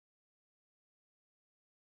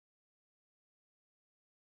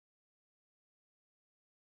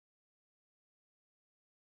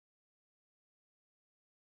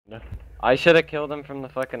I should have killed him from the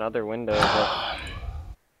fucking other window.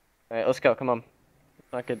 Alright, let's go. Come on.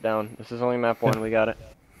 Let's not get down. This is only map 1. We got it.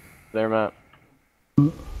 Their map.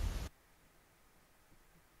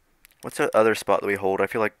 What's the other spot that we hold? I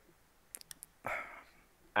feel like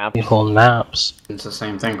We hold maps. It's the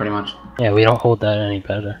same thing, pretty much. Yeah, we don't hold that any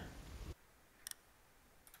better.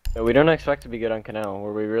 Yeah, we don't expect to be good on Kanal,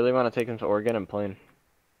 where we really want to take them to Oregon and Plain.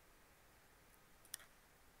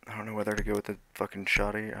 I don't know whether to go with the fucking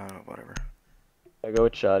shoddy. Whatever. I go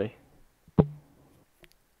with Shoddy.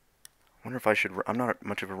 Wonder if I should. I'm not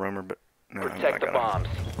much of a roamer, but no. Protect the bombs.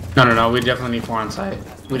 No. We definitely need 4 on site.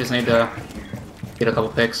 We just need to get a couple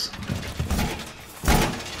picks.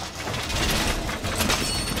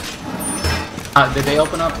 Did they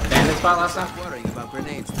open up bandit spot last time? Worrying about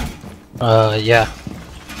grenades. Yeah.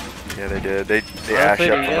 Yeah, they did. They Honestly, ashed do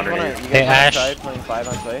you up from guys wanna, underneath. you Hey, guys Ash. wanna try playing 5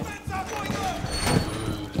 on site?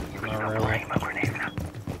 Not really.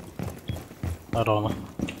 I don't know.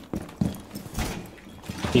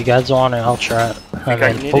 If you guys want it, I'll try it.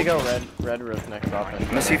 Okay. You need to go red roof next offense. I'm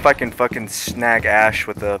gonna see if I can fucking snag Ash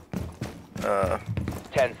with a 10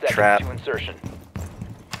 seconds trap. to insertion.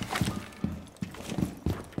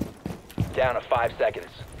 Down to 5 seconds.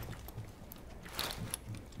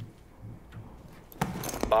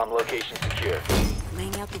 Bomb location secure.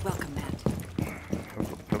 Laying out the welcome mat.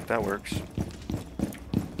 Hope that works.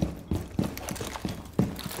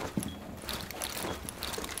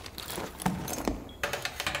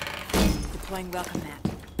 Deploying welcome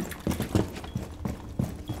mat.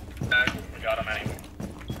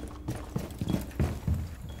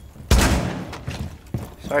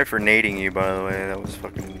 Sorry for nading you, by the way. That was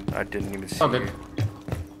fucking. I didn't even see Oh, good. you.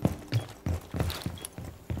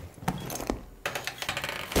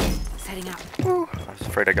 Setting up. I was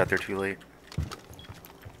afraid I got there too late.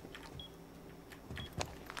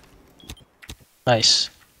 Nice.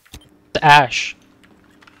 The Ash.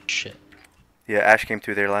 Shit. Yeah, Ash came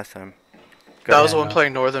through there last time. That was the one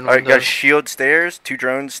playing northern Alright, window. got shield stairs, 2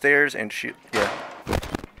 drones stairs, and shield. Yeah.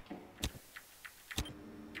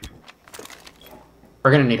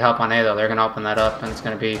 We're gonna need help on A though. They're gonna open that up, and it's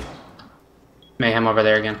gonna be mayhem over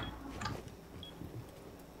there again.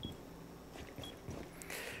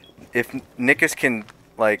 If Nikus can,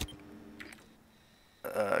 like,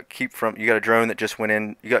 keep from. You got a drone that just went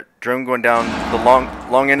in. You got drone going down the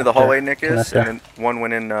long end of the hallway, Nikus, and then one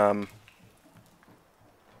went in.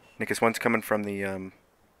 Nikus, one's coming from the.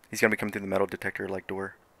 He's gonna be coming through the metal detector like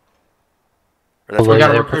door. Or that's We where got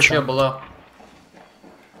a they're repair shield below.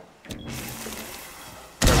 They're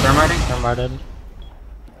thermiting? Thermited.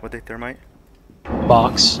 what they thermite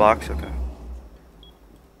Box. box. Okay.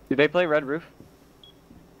 Do they play red roof?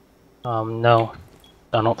 No.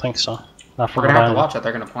 I don't think so. Not We're from gonna have to behind. watch it.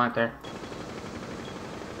 They're gonna plant there.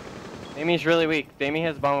 Amy's really weak. Damie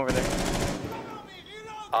has a bomb over there.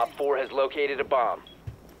 Op 4 has located a bomb.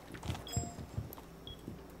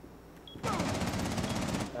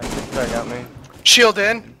 Sorry, got me. Shield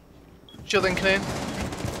in. Shield in, Kanal.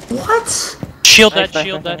 What? Shield Nice, dead, nice,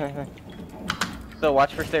 shield nice, dead. nice, nice. So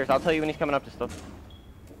watch for stairs. I'll tell you when he's coming up to stuff.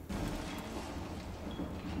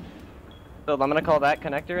 So I'm gonna call that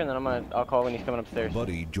connector, and then I'll call when he's coming upstairs.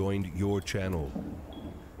 Buddy joined your channel.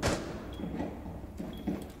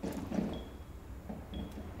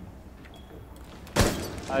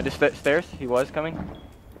 Just stairs. He was coming.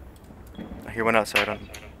 He went outside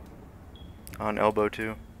on elbow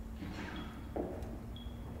too.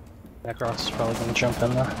 Necrox is probably gonna jump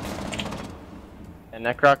in there. And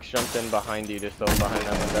Necrox jumped in behind you, just over behind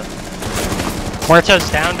that window. Muerto's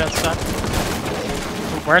downed outside.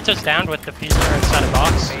 Muerto's downed with the diffuser inside a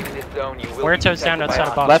box. Remain in this zone, you will Muerto's be down detected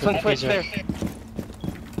outside by a box Last with one switch diffuser.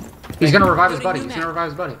 stairs. He's gonna revive his buddy. He's gonna revive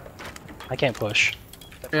his buddy. I can't push.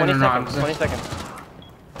 20 no, I'm seconds. just- 20 seconds.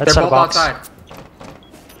 That's They're a both box. outside.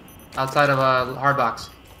 Outside of hard box.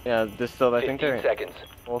 Yeah, this still. I think 15 they're seconds.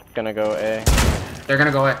 both gonna go A. They're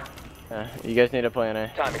gonna go away. Yeah, you guys need to play an A.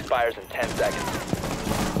 Time expires in 10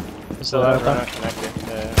 seconds. Is So that we're open? not connected.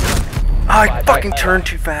 I fucking turned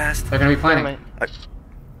too fast. They're gonna be planning.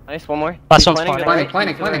 Nice, one more. Last Keep one's planning, planning. go Planning, right,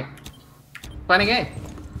 planning, keep to the planning. right. Planning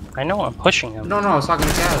A. I know I'm pushing him. No, I was talking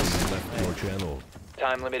to Gaz. Left your channel.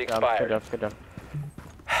 Time limit Good job, expired. good job.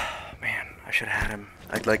 Man, I should have had him.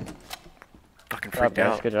 I'd like fucking Good job, freaked guys,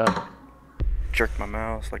 out. good job. Jerked my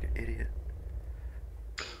mouse like an idiot.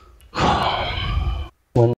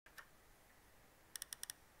 When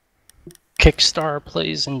Kickstar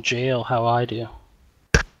plays in jail, how I do.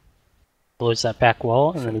 Blows that back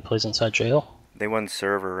wall, and then he plays inside jail. They won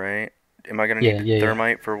server, right? Am I gonna Yeah, need yeah, yeah.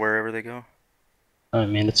 thermite for wherever they go? I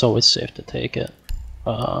mean, it's always safe to take it.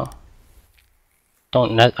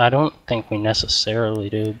 I don't think we necessarily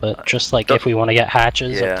do, but just like if we want to get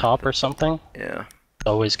hatches Yeah. up top or something, Yeah. it's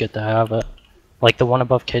always good to have it. Like the one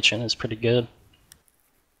above kitchen is pretty good.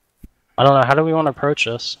 I don't know, how do we want to approach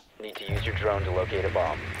this? Need to use your drone to locate a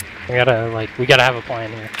bomb. We gotta have a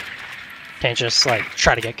plan here. Can't just like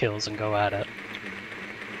try to get kills and go at it.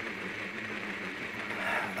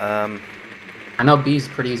 I know B's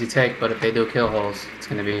pretty easy take, but if they do kill holes, it's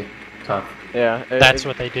gonna be tough. Yeah. That's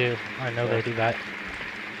what they do. I know they do that.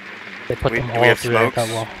 They put them Do we all have through that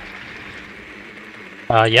smokes?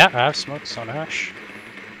 wall. Yeah, I have smokes on Ash.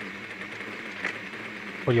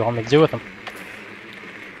 What do you want me to do with them?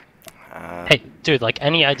 Hey, dude, like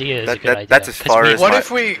any idea is a good idea. That's as 'Cause far we- as What my-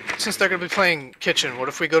 if we, since they're gonna be playing kitchen, what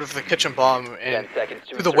if we go to the kitchen bomb 10 and seconds to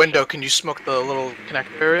through the insertion. window, can you smoke the little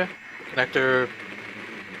connector area? Connector.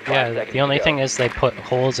 5 Yeah, seconds the only to go. thing is they put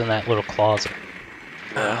holes in that little closet.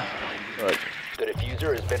 But The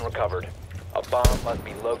diffuser has been recovered. A bomb must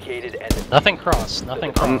be located and Nothing cross,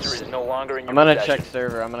 nothing the diffuser cross. is no longer in your I'm gonna possession. check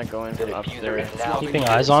server. I'm gonna go in The from diffuser upstairs. is now Keeping secured.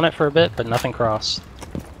 eyes on it for a bit, but nothing cross.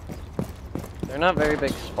 They're not very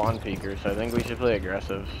big spawn peekers, so I think we should play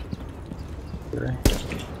aggressive.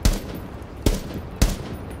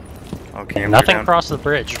 Okay, Nothing across the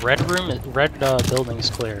bridge. Red building's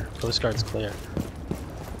clear. Coast Guard's clear.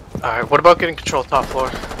 Alright, what about getting control top floor?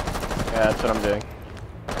 Yeah, that's what I'm doing.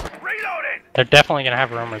 They're definitely gonna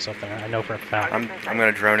have roamers up there. I know for a fact. I'm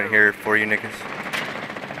gonna drone it here for you, niggas.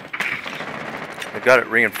 They've got it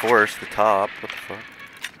reinforced, the top. What the fuck?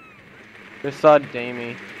 Just saw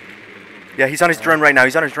Damie. Yeah, he's on his drone right now.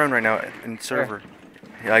 He's on his drone right now in server.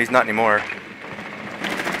 Yeah, he's not anymore.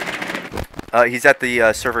 He's at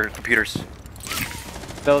the server computers.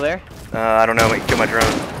 Still there? I don't know. He killed my drone.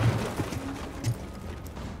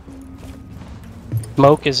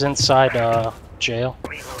 Smoke is inside jail.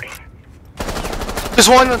 There's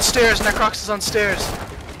one on stairs, Necrox is on stairs.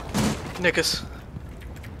 Nickus.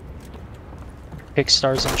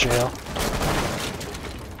 Kickstar's in jail.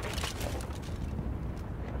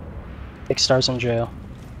 Kickstar's in jail.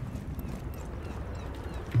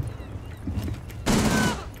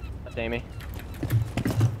 Damie.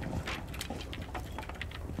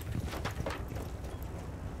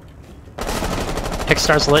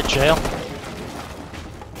 Kickstar's lit jail.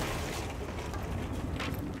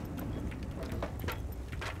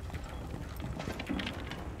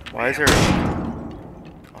 Why is there?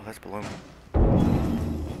 Oh, that's below me.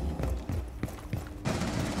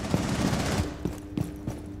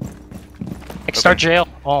 Kickstar jail.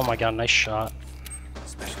 Oh my god, nice shot.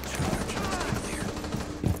 Special charge. Clear.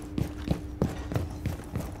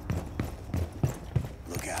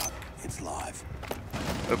 Look out. It's live.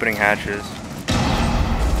 Opening hatches.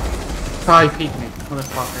 Oh, he peeked me,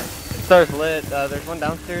 motherfucker. Kickstar's lit. There's one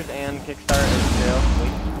downstairs and Kickstar is jail.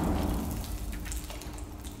 Wait.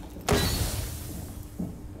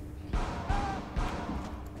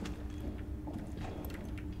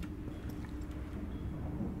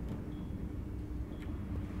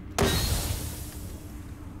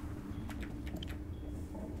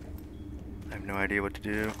 I have no idea what to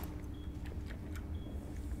do.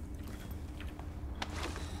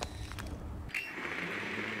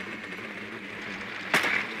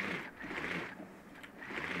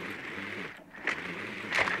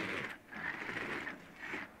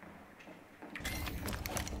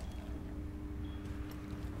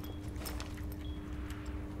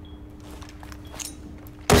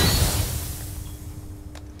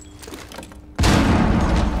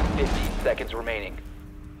 Seconds remaining.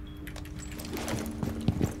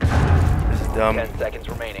 This is dumb. 10 seconds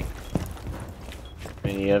remaining. I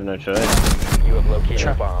mean, you have no choice. You have located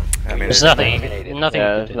Sure. a bomb. I mean, There's it's nothing. Eliminated. Nothing.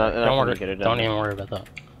 Yeah, you it's can do. not- Don't nothing worry. to get it Don't done. even worry about that.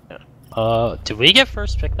 Yeah. Did we get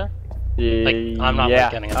first pick there? I'm not, like,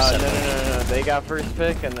 yeah. getting No, upset. no. They got first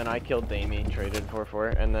pick, and then I killed Damie, traded for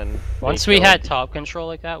it, and then Once they we killed- had top control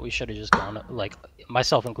like that, we should have just gone, like,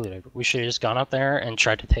 myself included, we should have just gone up there and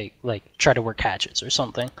tried to try to work hatches or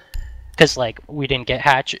something. Because, like, we didn't get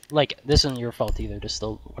like, this isn't your fault either, just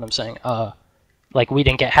still what I'm saying. Like, we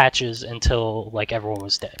didn't get hatches until, like, everyone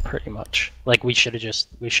was dead, pretty much. Like, we should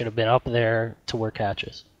have been up there to work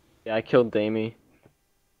hatches. Yeah, I killed Damie,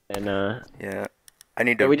 and yeah. I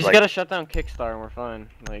need yeah, to. we just like, gotta shut down Kickstar, and we're fine.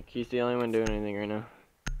 Like, he's the only one doing anything right now.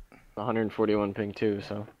 141 ping too,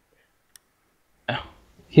 so.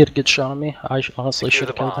 He had a good shot on me. I honestly Secure should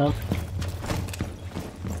have the killed bomb.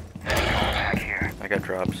 him. I got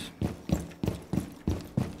drops.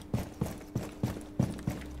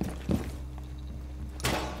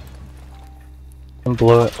 And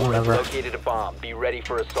blew it, Four has whatever. located a bomb. Be ready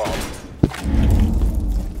for assault.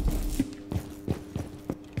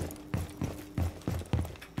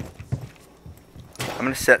 I'm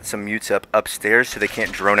gonna set some mutes up upstairs so they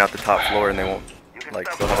can't drone out the top floor and they won't, like,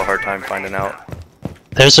 they'll have a hard time finding out.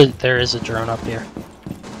 There is a drone up here.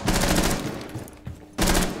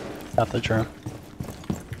 Got the drone.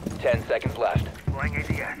 10 seconds left.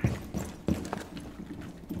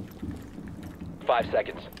 5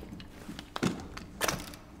 seconds.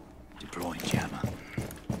 Deploying jammer.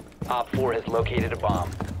 Op 4 has located a bomb.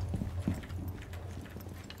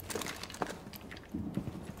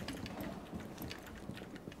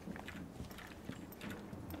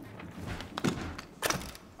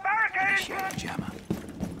 Initiating jammer.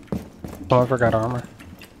 Oh, I forgot armor.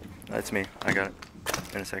 That's me. I got it.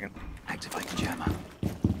 In a second. Activating jammer.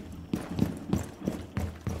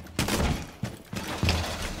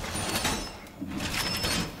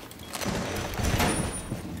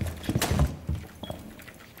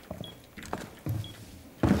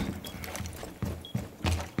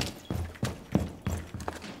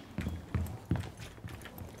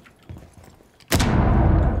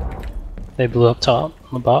 They blew up top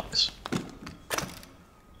in the box.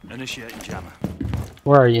 Initiating jammer.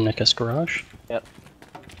 Where are you, Nikus? Garage? Yep.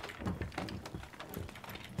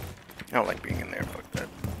 I don't like being in there. Fuck that.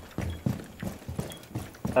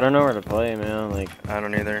 I don't know where to play, man. Like, I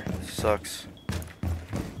don't either. It sucks.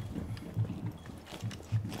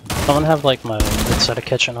 Someone have like my instead of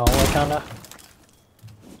kitchen hallway kinda.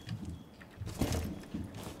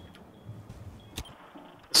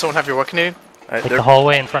 Someone have your what, Canadian? Like the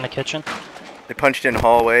hallway in front of kitchen. They punched in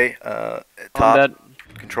hallway, top dead.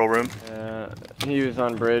 control room. He was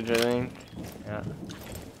on bridge, I think. Yeah.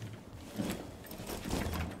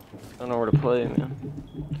 I don't know where to play, man.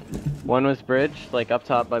 One was bridge, like up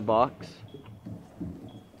top by box.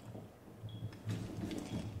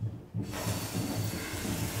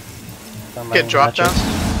 Get dropped down.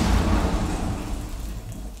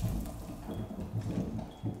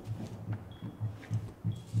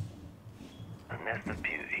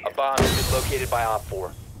 A bomb has been located by Op 4.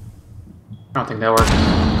 I don't think that works.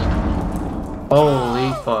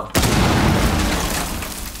 Holy fuck.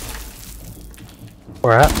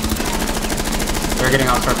 Where at? They're getting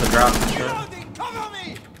all sorts of drops and shit.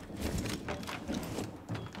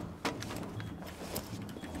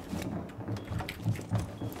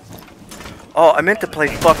 Oh, I meant to play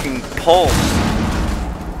fucking Pulse.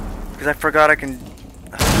 Because I forgot I can...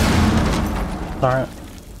 Alright.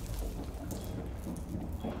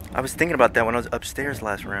 I was thinking about that when I was upstairs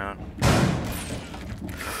last round.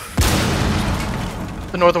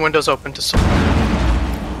 The northern window's open to some.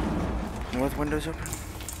 North window's open?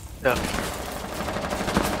 Yeah.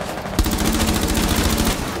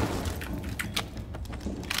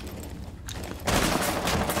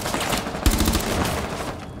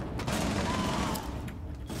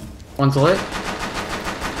 One's lit.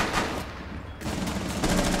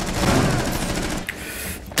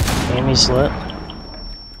 Amy's lit.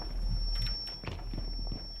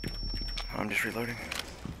 I'm just reloading.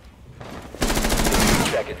 2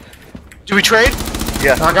 seconds. Do we trade?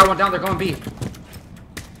 Yeah. I got one down, they're going B.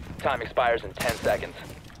 Time expires in 10 seconds.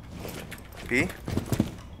 B?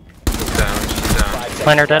 She's down.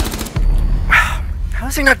 Planner dead. How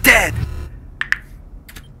is he not dead?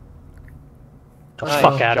 The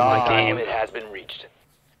fuck out of my Bomb game. it has been reached.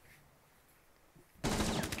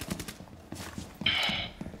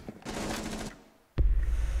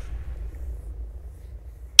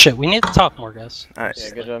 Shit, we need to talk more, guys. Alright. Yeah,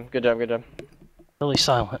 good job, good job, good job. Really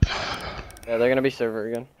silent. Yeah, they're gonna be server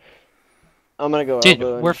again. I'm gonna go Dude,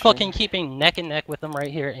 elbow and we're stream. fucking keeping neck and neck with them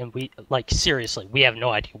right here, and we, like, seriously, we have no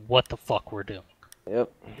idea what the fuck we're doing.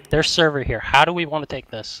 Yep. There's server here. How do we want to take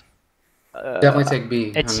this? Definitely take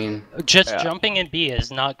B. It's I mean, just Yeah. jumping in B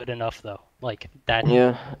is not good enough, though. Like, that.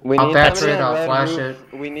 Yeah. We I'll need patch somebody it, on I'll red flash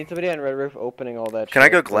roof. We need somebody on red roof opening all that Can I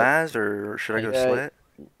shit, go but glass or should I go Yeah. slit?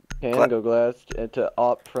 Can go glass to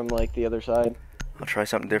opt from like the other side. I'll try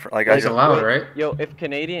something different. Like it's allowed, Wait, right? Yo, if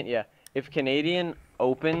Canadian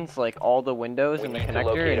opens like all the windows We in the need to connector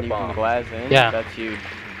locate and a you bomb. can glass in, Yeah. that's huge.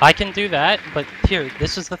 I can do that, but here,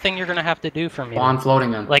 this is the thing you're gonna have to do for me. On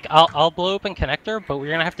floating in. Like, I'll blow open connector, but what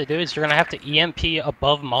you're gonna have to do is you're gonna have to EMP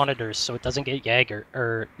above monitors so it doesn't get Jaeger,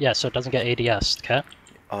 or, yeah, so it doesn't get ADS, okay?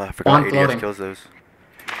 Oh, I forgot On ADS floating. kills those.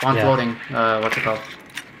 On Yeah. floating, what's it called?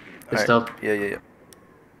 It's Alright. still. Yeah.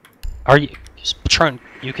 Are you, Patron,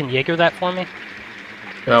 you can Jaeger that for me?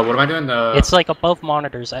 What am I doing? It's like above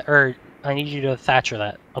monitors, or I need you to Thatcher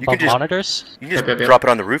that. could Above just- monitors? You can just Yep. drop it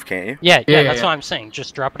on the roof, can't you? Yeah, Yeah, that's yeah. what I'm saying.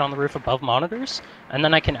 Just drop it on the roof above monitors, and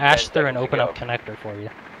then I can ash 10 through and seconds to open up go. connector for you.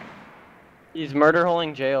 He's murder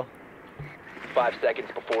holing jail. 5 seconds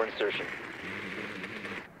before insertion.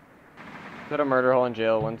 Put a murder hole in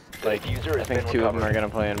jail once, like, Diffuser I has think been 2 of them recovered. are gonna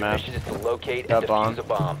play in The map. mission is to locate Got and bomb. defuse a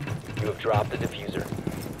bomb. You have dropped the diffuser.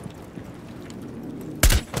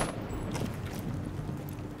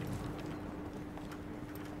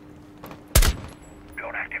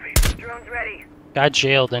 Drone activate. Drone's ready. Got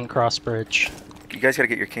jailed in Crossbridge. You guys gotta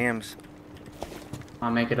get your cams.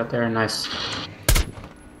 I'll make it up there. Nice.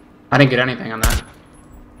 I didn't get anything on that.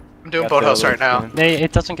 I'm doing Got boathouse the right now. loot.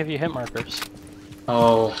 It doesn't give you hit markers.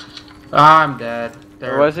 Oh, I'm dead.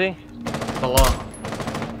 Where was he? Below.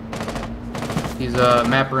 He's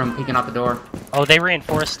map room peeking out the door. Oh, they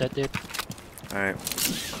reinforced it, dude. Alright.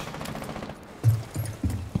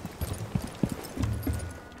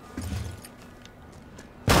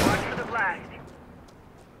 Watch for the blast.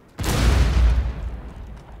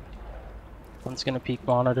 One's gonna peek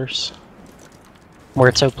monitors.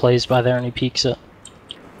 Muerto plays by there and he peeks it.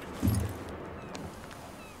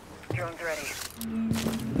 Drone's ready.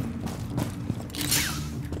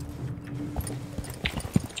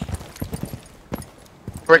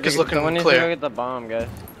 Rick is looking Someone needs to go clear. get the bomb, guys.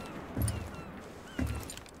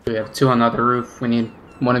 We have 2 on the other roof. We need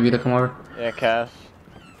one of you to come over. Yeah, Cass.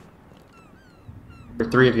 There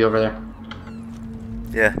are 3 of you over there.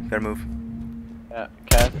 Yeah, gotta move. Yeah,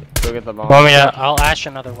 Cass, go get the bomb. Want me to? I'll ash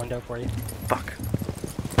another window for you. Fuck.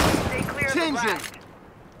 Stay clear of the blast.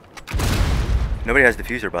 Nobody has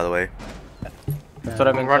diffuser, by the way. That's what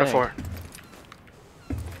I've been I'm running saying. for it.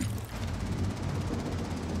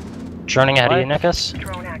 Droning ahead of you, What? Nikus. He's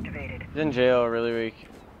Drone activated. He's in jail, really weak.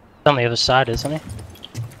 on the other side, isn't he?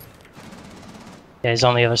 Yeah, he's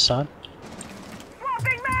on the other side.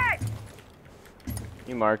 Swapping mag!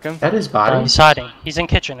 You mark him? That is body. He's hiding. He's in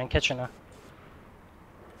kitchen now.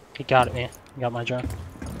 He got me. He got my drone.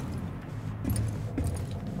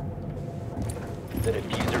 The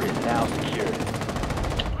diffuser is now secured.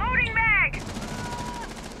 Loading mag!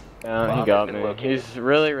 Yeah, Bomb he got has been me. located. He's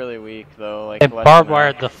really, really weak, though. Like, They less barbed than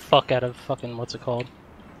wired that. the fuck out of fucking what's it called?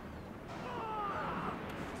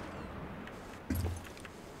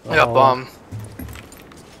 I got Oh. bomb.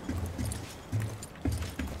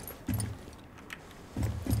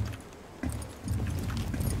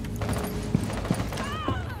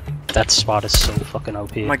 That spot is so fucking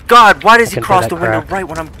OP. Oh my god, why does he Looking cross through the that window crack. right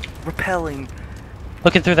when I'm repelling?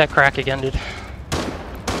 Looking through that crack again, dude.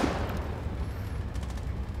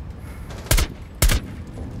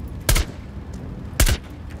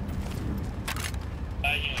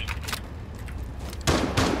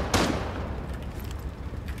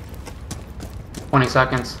 $20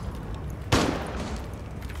 seconds.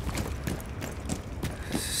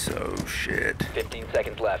 So shit. 15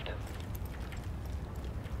 seconds left.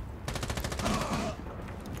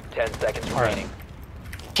 10 seconds All right. remaining.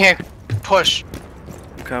 Can't push.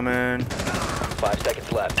 Coming. 5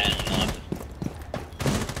 seconds left.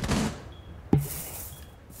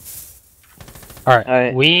 Alright,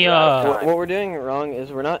 Alright. we What we're doing wrong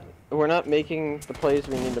is we're not making the plays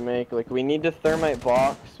we need to make. Like, we need to thermite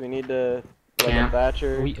box. We need to like Yeah. a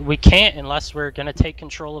Thatcher. we can't unless we're gonna take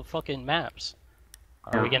control of fucking maps.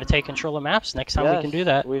 Are we Yeah. gonna take control of maps next time we can do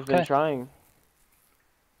that? We've okay. been trying.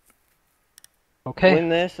 Okay. Win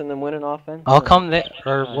this and then win an offense. I'll and- come there.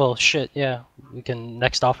 Or well, shit. Yeah, we can.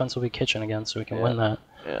 Next offense will be kitchen again, so we can win that.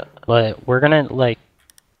 Yeah. But we're gonna like,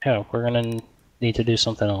 yeah, we're gonna need to do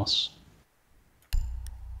something else.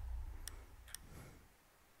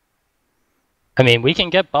 I mean, we can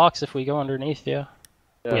get box if we go underneath, yeah.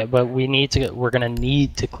 Yeah, but we need to. We're gonna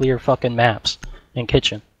need to clear fucking maps in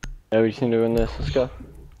kitchen. Yeah, we just need to win this. Let's go.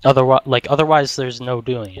 Otherwise, there's no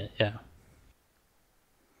doing it. Yeah.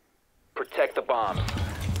 Protect the bombs.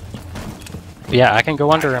 Yeah, I can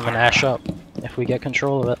go under him and ash up if we get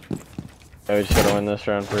control of it. Yeah, we just gotta win this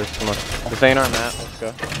round first. Come on. This ain't our map. Let's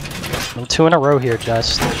go. And 2 in a row here,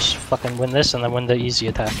 Jess. Just fucking win this and then win the easy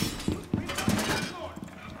attack.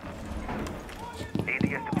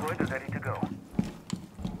 ADS deployed and ready to go.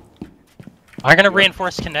 I'm gonna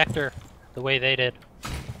reinforce connector the way they did,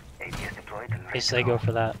 ADS deployed and in ready case to they go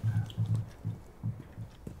for that.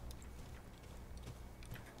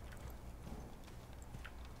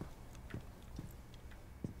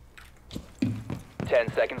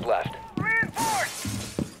 Ten seconds left.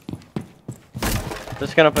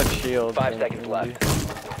 Just gonna put shield. 5 seconds left.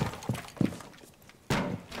 You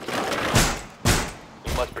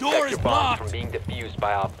must protect your bombs from being defused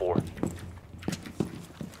by Op 4.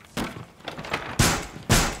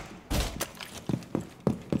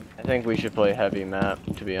 I think we should play heavy map,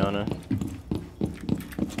 to be honest.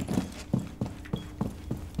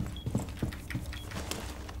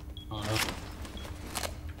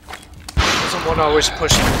 Doesn't one always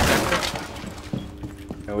push the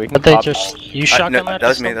connector? Yeah, we can But they pop- just you No, shotgun that. that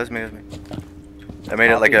was me, pistol? that was me, that was me. I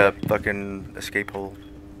made it like a Poppy. fucking escape hole.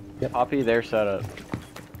 Poppy, their setup.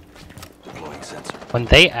 When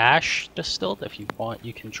they ash distilled, if you want,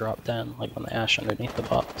 you can drop down, like when they ash underneath the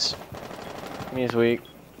box. He's weak.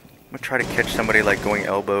 I'm gonna try to catch somebody like going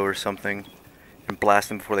elbow or something and blast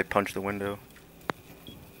them before they punch the window.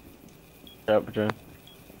 Yep, Jim.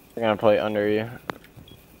 They're gonna play under you.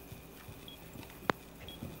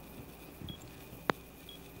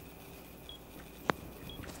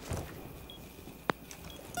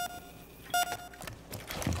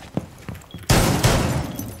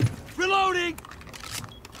 Reloading!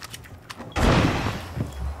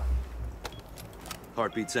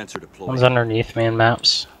 Heartbeat sensor deployed. One's underneath me in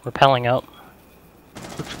maps. Repelling up.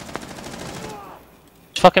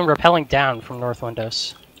 It's fucking repelling down from north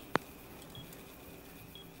windows.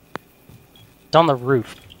 It's on the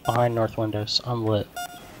roof behind north windows. I'm lit.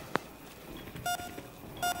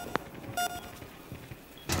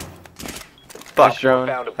 Fuck. Nice drone.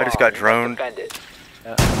 Found a I just bomb. got You must droned. defend it.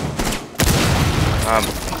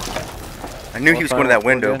 I knew he was going to that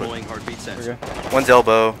window, but Deploying heartbeat sensor. one's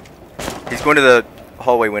elbow. He's going to the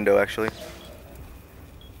hallway window, actually.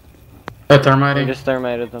 They're He thermiting. just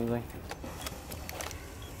thermited something.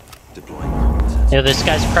 Deploying heartbeat sensor. Yeah, this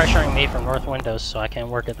guy's pressuring me from north windows, so I can't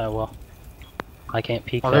work it that well. I can't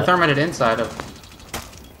peek Well, they're that. thermited inside of.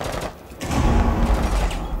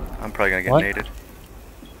 I'm probably gonna get What? naded.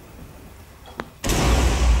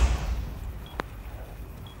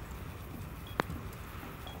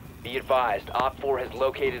 Be advised, Op 4 has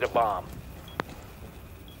located a bomb.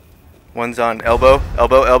 One's on elbow.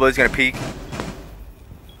 Elbow. He's gonna peek.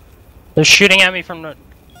 They're shooting at me from the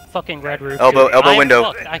fucking red roof. Elbow I'm window.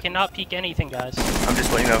 fucked. I cannot peek anything, guys. I'm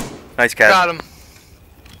just letting you know. Nice cat. Got him.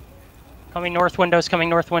 Coming north windows, coming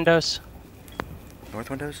north windows. North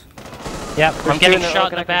windows. Yep, I'm getting shooting at shot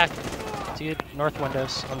in the low back. Dude, north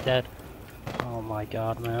windows. I'm dead. Oh my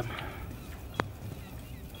god, man.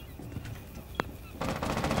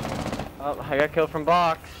 Oh, I got killed from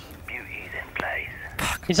box. Beauty's in place.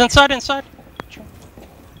 He's inside.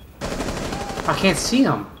 I can't see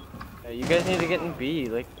them. Yeah, you guys need to get in B,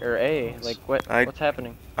 like, or A. Like, what's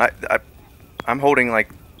happening? I'm holding like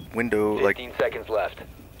window, like 15 seconds left.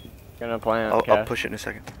 Gonna plant. I'll push it in a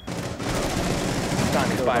second. Time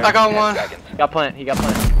expires I got in 10 one. seconds. Got plant. He got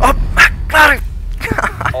plant. Oh, got it.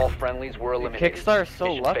 All friendlies were eliminated. Kickstar's so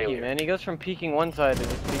Mission lucky, failure. man. He goes from peeking one side to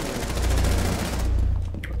just peeking.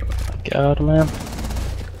 God, man.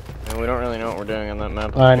 And we don't really know what we're doing on that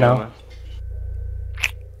map. I to be know. honest.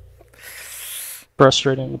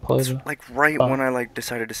 Frustrating to play though. Like right Oh. when I like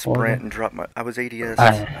decided to sprint and drop my, I was ADS.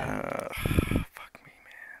 Fuck me, man.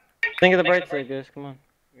 Think of the bright side, guys. Come on.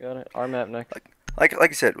 You got it. Our map next. Like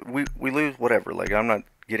I said, we lose whatever. Like I'm not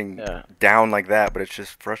getting Yeah. down like that, but it's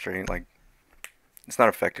just frustrating. Like it's not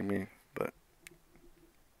affecting me, but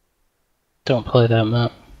Don't play that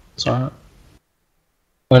map. It's alright.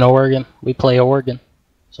 We're in Oregon. We play Oregon.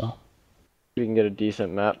 So. We can get a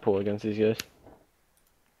decent map pool against these guys.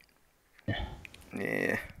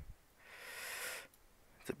 yeah,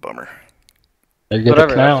 it's a bummer. They're good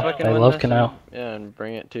Whatever. at let's Kanal. fucking I win love this Kanal. and- Yeah, and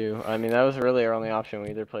bring it too. I mean, that was really our only option. We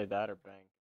either played that or bang.